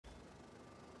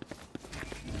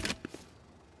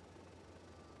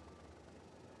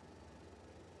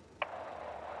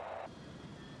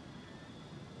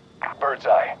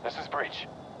Birdseye, this is Breach.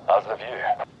 How's the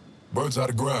view? Bird's eye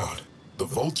to ground. The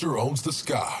Vulture owns the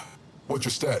sky. What's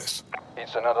your status?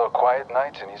 It's another quiet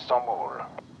night in Istanbul.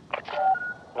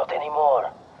 Not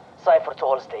anymore. Cipher to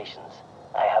all stations.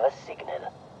 I have a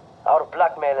signal. Our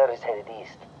blackmailer is headed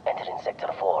east, entering Sector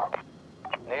 4.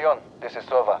 Neon, this is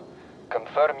Sova.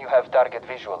 Confirm you have target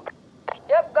visual.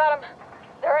 Yep, got him.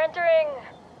 They're entering...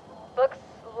 looks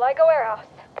like a warehouse.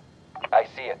 I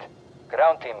see it.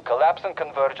 Ground team, collapse and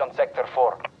converge on Sector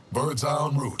 4. Bird's eye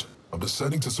en route. I'm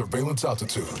descending to surveillance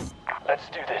altitude. Let's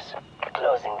do this.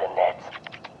 Closing the net.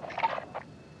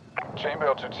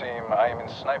 Chamber to team, I am in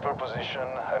sniper position,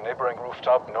 a neighboring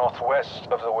rooftop northwest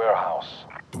of the warehouse.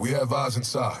 Do we have eyes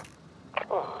inside?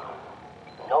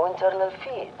 No internal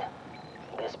feed.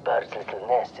 This bird's little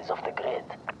nest is off the grid.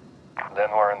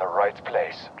 Then we're in the right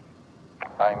place.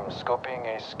 I'm scoping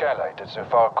a skylight at the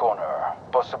far corner.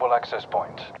 Possible access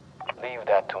point. Leave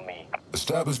that to me.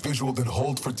 Establish visual, then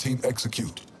hold for team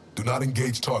execute. Do not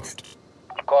engage target.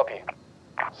 Copy.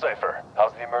 Cypher,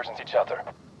 how's the emergency chatter?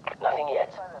 Nothing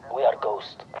yet. We are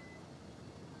ghost.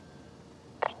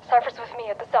 Cypher's with me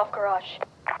at the south garage.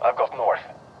 I've got north.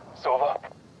 Sova?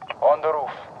 On the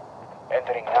roof.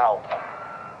 Entering now.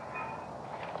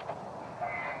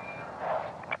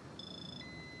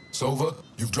 Sova,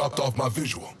 you've dropped off my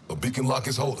visual. The beacon lock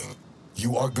is holding.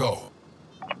 You are go.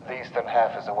 The eastern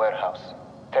half is a warehouse.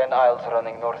 10 aisles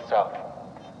running north-south.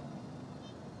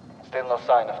 Still no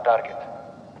sign of target.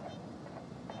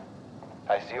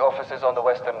 I see offices on the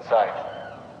western side.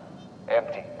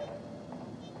 Empty.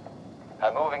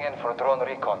 I'm moving in for drone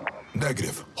recon.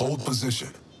 Negative. Hold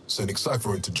position. Sending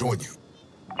Cypher in to join you.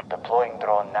 Deploying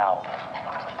drone now.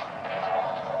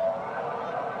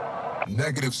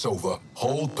 Negative, Sova.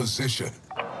 Hold position.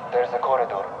 There's a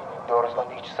corridor. Doors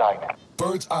on each side.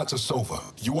 Bird's eye to Sova.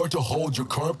 You are to hold your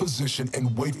current position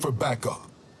and wait for backup.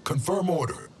 Confirm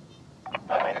order.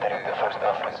 I'm entering the first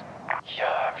office.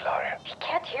 Jävlar. He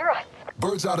can't hear us.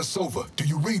 Bird's eye to Sova. Do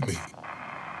you read me?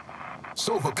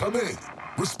 Sova, come in.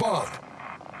 Respond.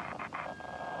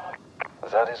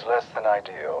 That is less than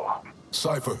ideal.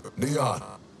 Cypher, Neon.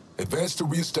 Advance to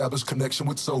re-establish connection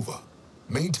with Sova.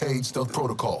 Maintain stealth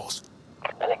protocols.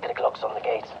 Electric locks on the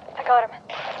gates. I got him.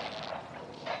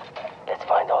 Let's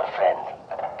find our friend.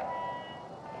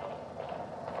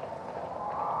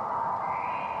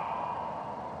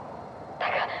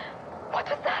 Taka, what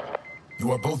was that?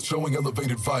 You are both showing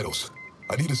elevated vitals.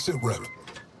 I need a sit rep.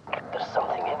 There's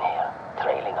something in here,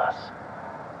 trailing us.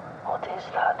 What is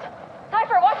that?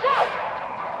 Cypher, watch out!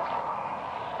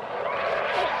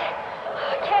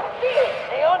 I can't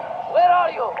see! Leon, where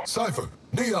are you? Cypher,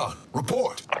 Neon,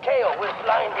 report. KO, we're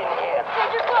blind in here.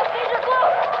 Danger close! Danger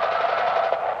close!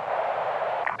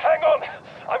 Hang on!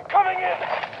 I'm coming in!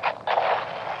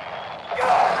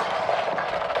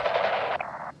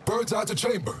 Bird's eye to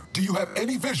chamber. Do you have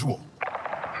any visual?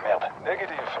 Merde.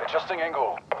 Negative. Adjusting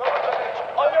angle.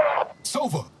 On your right!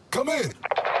 Sova, come in.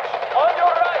 On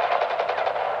your right!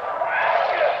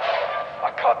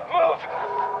 I can't move!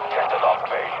 Get it off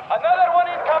me! Another one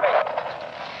incoming!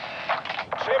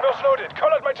 Chambers loaded.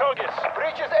 Call out my targets.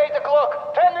 Breach is 8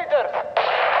 o'clock. 10 meters!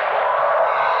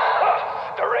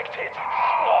 Ah, direct hit.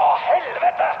 Oh,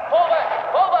 helvete! Fall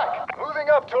back! Fall back! Moving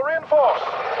up to reinforce.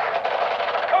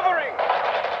 Covering!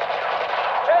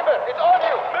 Chamber, it's on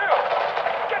you! Leo!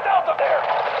 Get out of there!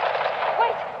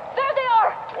 Wait! There they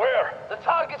are! Where? The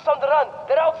target's on the run.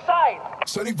 They're outside.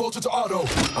 Sending Vulture to auto.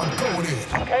 I'm going in.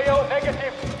 KO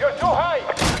negative. You're too high.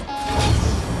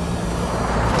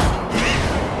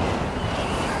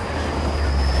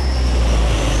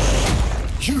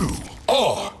 You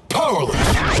are powerless.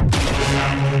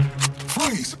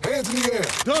 Freeze. Hands in the air.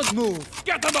 Don't move!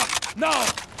 Get them up! Now!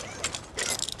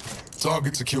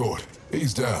 Target secured.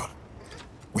 He's down.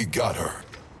 We got her.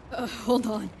 Hold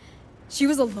on. She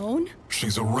was alone?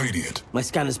 She's a Radiant. My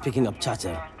scanner's picking up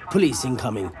chatter. Police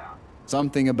incoming.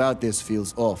 Something about this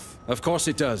feels off. Of course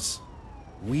it does.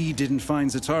 We didn't find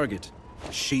the target.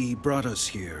 She brought us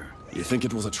here. You think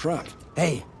it was a trap?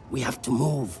 Hey, we have to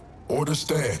move. Order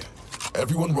stand.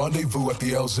 Everyone rendezvous at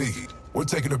the LZ. We're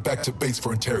taking her back to base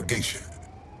for interrogation.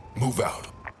 Move out.